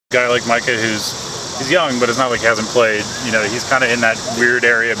Guy like Micah he's young, but it's not like he hasn't played. You know, he's kind of in that weird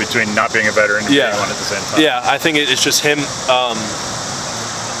area between not being a veteran and being one at the same time. Yeah, I think it's just him.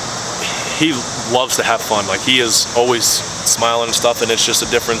 He loves to have fun. Like, he is always smiling and stuff, and it's just a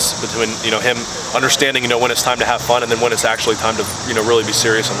difference between, you know, him understanding, you know, when it's time to have fun and then when it's actually time to, you know, really be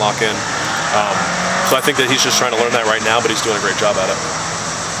serious and lock in. So I think that he's just trying to learn that right now, but he's doing a great job at it.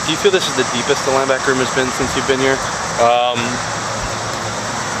 Do you feel this is the deepest the linebacker room has been since you've been here?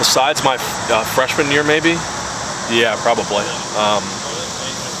 Besides my freshman year, maybe? Yeah, probably.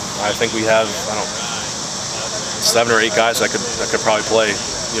 I think we have, 7 or 8 guys that could probably play,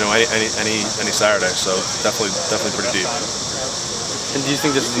 you know, any Saturday. So definitely pretty deep. And do you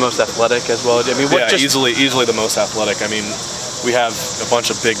think this is the most athletic as well? I mean, easily the most athletic. I mean, we have a bunch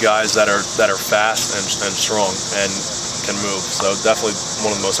of big guys that are fast and strong and can move. So definitely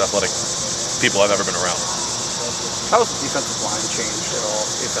one of the most athletic people I've ever been around. How has the defensive line changed at all,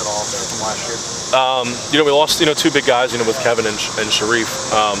 if at all, from last year? You know, we lost, you know, 2 big guys, you know, with Kevin and Sharif.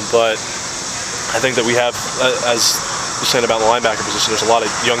 But I think that we have, as you're saying about the linebacker position, there's a lot of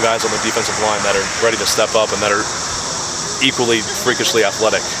young guys on the defensive line that are ready to step up and that are equally freakishly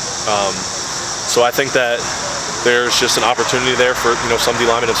athletic. So I think that there's just an opportunity there for, you know, some D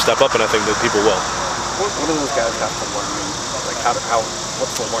linemen to step up, and I think that people will. What do those guys have to learn? Like,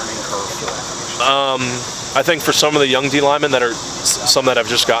 what's the learning curve for that? I think for some of the young D linemen some that have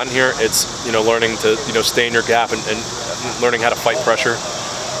just gotten here, it's, you know, learning to, you know, stay in your gap and learning how to fight pressure.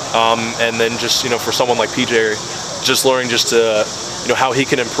 And then just, you know, for someone like PJ, just learning just to, you know, how he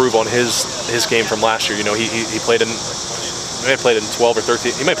can improve on his game from last year. You know, he played in, he may have played in 12 or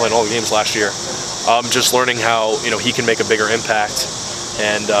 13, he may have played in all the games last year. Just learning how, you know, he can make a bigger impact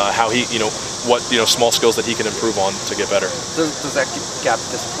and how he, you know, what, you know, small skills that he can improve on to get better. Does that gap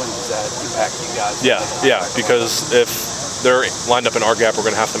discipline, does that impact you guys? Yeah, because if they're lined up in our gap, we're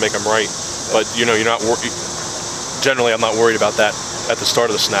going to have to make them right. But, you know, generally I'm not worried about that at the start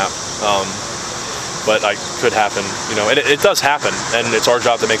of the snap. But it could happen, you know, and it does happen, and it's our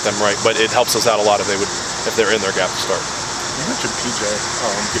job to make them right. But it helps us out a lot if they're in their gap to start. You mentioned PJ,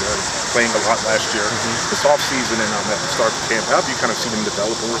 you know, playing a lot last year. This offseason and at the start of camp, how have you kind of seen him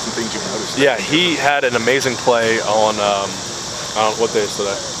develop? What were some things you've noticed? Yeah, he had an amazing play on, what day is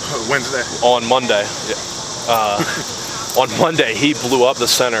today? Wednesday. On Monday. Yeah. On Monday, he blew up the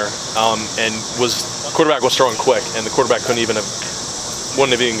center, and quarterback was throwing quick, and the quarterback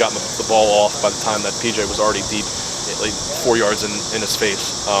wouldn't have even gotten the ball off by the time that PJ was already deep, like 4 yards in his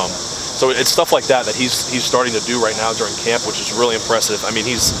face. So it's stuff like that he's starting to do right now during camp, which is really impressive. I mean,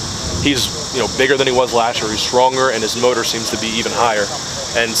 he's you know, bigger than he was last year. He's stronger, and his motor seems to be even higher.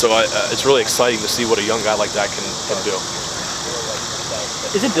 And so it's really exciting to see what a young guy like that can do.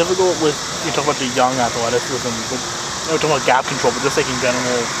 Is it difficult with, you talk about the young athleticism, we're talking about gap control, but just like in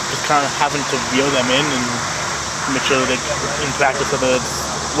general, just kind of having to reel them in and make sure that in practice, whether it's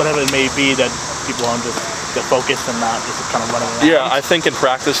whatever it may be, that people aren't just get focused and not just kind of running around? Yeah, I think in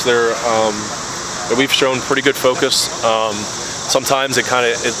practice we've shown pretty good focus. Sometimes it's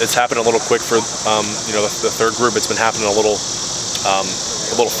happened a little quick for you know, the third group. It's been happening a little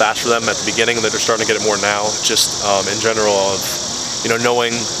fast for them at the beginning, and they're starting to get it more now. Just in general of, you know,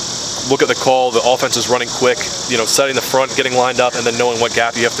 look at the call, the offense is running quick, you know, setting the front, getting lined up, and then knowing what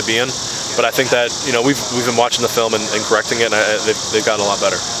gap you have to be in. But I think that, you know, we've been watching the film and correcting it, and they've gotten a lot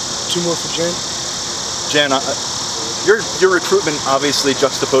better. 2 more for Jen. Jen, your recruitment obviously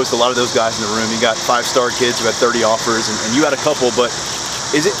juxtaposed a lot of those guys in the room. You got 5-star kids who had 30 offers, and you had a couple. But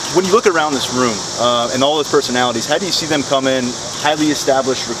when you look around this room and all those personalities, how do you see them come in, highly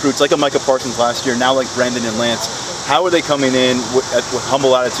established recruits like a Micah Parsons last year, now like Brendan and Lance? How are they coming in with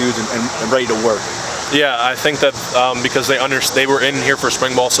humble attitudes and ready to work? Yeah, I think that because they were in here for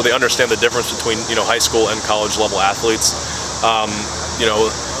spring ball, so they understand the difference between, you know, high school and college level athletes. You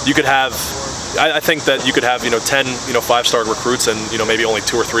know, you could have. I think that you could have, you know, 10, you know, 5-star recruits, and, you know, maybe only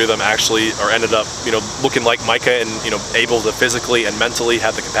 2 or 3 of them actually ended up, you know, looking like Micah and, you know, able to physically and mentally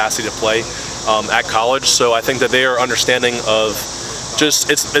have the capacity to play at college. So I think that they are understanding of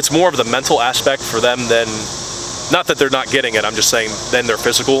just it's more of the mental aspect for them than. Not that they're not getting it, I'm just saying then they're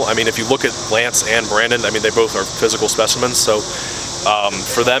physical. I mean, if you look at Lance and Brandon, I mean, they both are physical specimens. So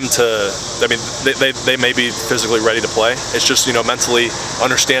for them to, I mean, they may be physically ready to play. It's just, you know, mentally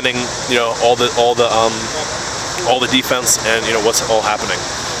understanding, you know, all the defense and, you know, what's all happening.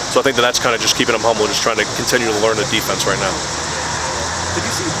 So I think that's kind of just keeping them humble, just trying to continue to learn the defense right now. Did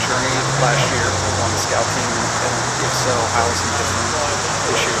you see Journey last year on the scout team? And if so, how is he different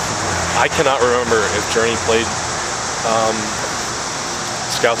this year? I cannot remember if Journey played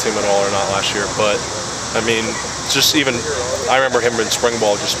scout team at all or not last year, but I mean, just even, I remember him in spring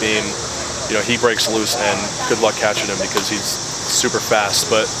ball just being, you know, he breaks loose and good luck catching him because he's super fast.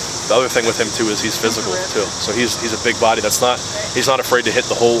 But the other thing with him too is he's physical too. So he's a big body. He's not afraid to hit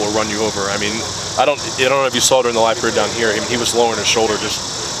the hole or run you over. I mean, I don't know if you saw during the live period down here. He was lowering his shoulder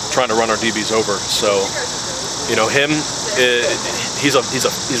just trying to run our DBs over. So, you know, he's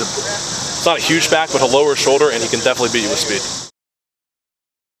not a huge back, but he'll lower his shoulder and he can definitely beat you with speed.